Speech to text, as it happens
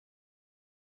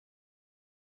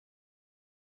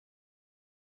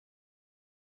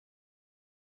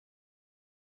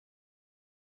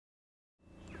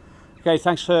Okay,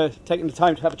 thanks for taking the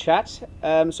time to have a chat.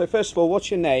 So first of all, what's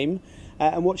your name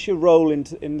and what's your role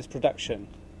in this production?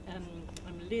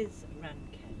 I'm Liz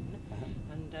Ranken,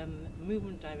 and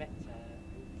movement director,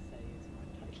 I would say, is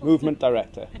my title. Movement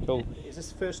director, cool. Is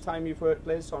this the first time you've worked,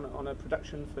 Liz, on a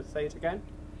production for Theatr Gen?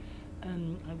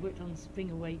 I worked on Spring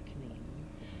Awakening,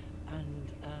 and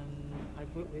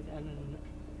I've worked with Ellen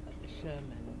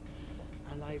Sherman.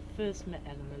 And I first met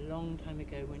Ellen a long time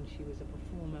ago when she was a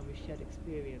performer with Shared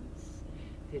Experience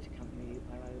Theatre Company,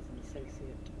 where I was an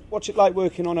associate. What's it like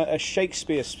working on a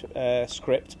Shakespeare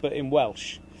script, but in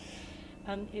Welsh?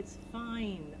 It's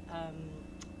fine.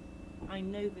 I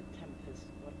know the Tempest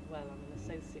well. I'm an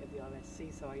associate of the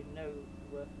RSC, so I know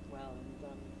work well,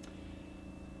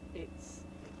 and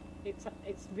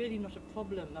it's really not a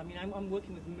problem. I mean, I'm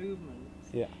working with movement,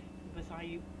 yeah, but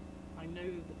I know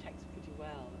the text pretty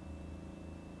well.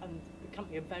 And the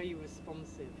company are very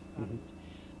responsive. And,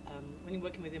 when you're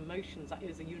working with emotions, that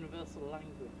is a universal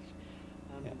language.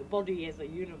 The body is a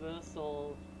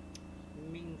universal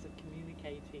means of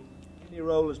communicating. In your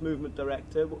role as movement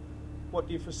director, what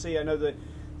do you foresee? I know the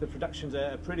production's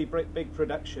a pretty big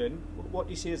production. What do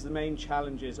you see as the main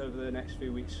challenges over the next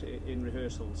few weeks in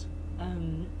rehearsals?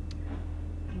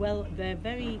 Well, they're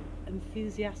very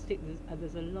enthusiastic.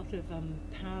 There's a lot of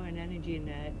power and energy in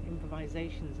their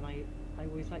improvisations, and I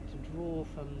always like to draw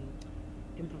from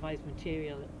improvised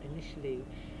material initially,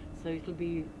 so it'll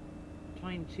be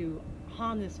trying to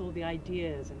harness all the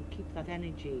ideas and keep that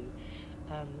energy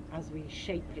as we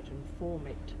shape it and form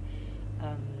it,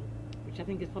 which I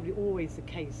think is probably always the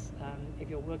case if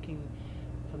you're working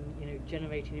from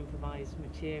generating improvised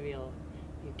material.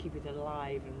 You keep it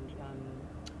alive and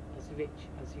as rich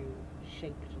as you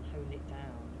shape it and hone it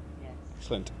down. Yes.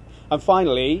 Excellent. And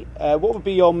finally, what would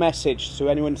be your message to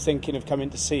anyone thinking of coming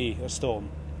to see A Storm?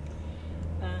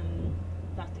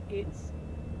 That it's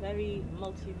very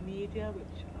multimedia,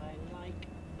 which I like,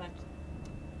 but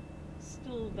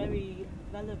still very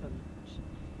relevant.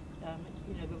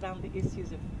 Around the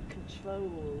issues of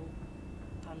control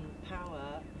and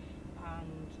power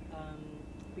and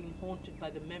being haunted by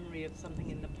the memory of something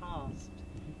in the past.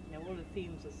 All the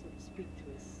themes that sort of speak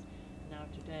to us now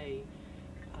today.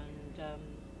 And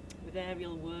with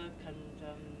aerial work and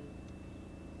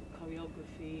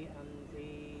choreography and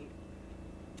the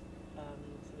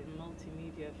sort of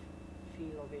multimedia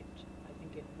feel of it, I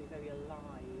think it will be very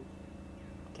alive.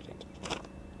 Brilliant.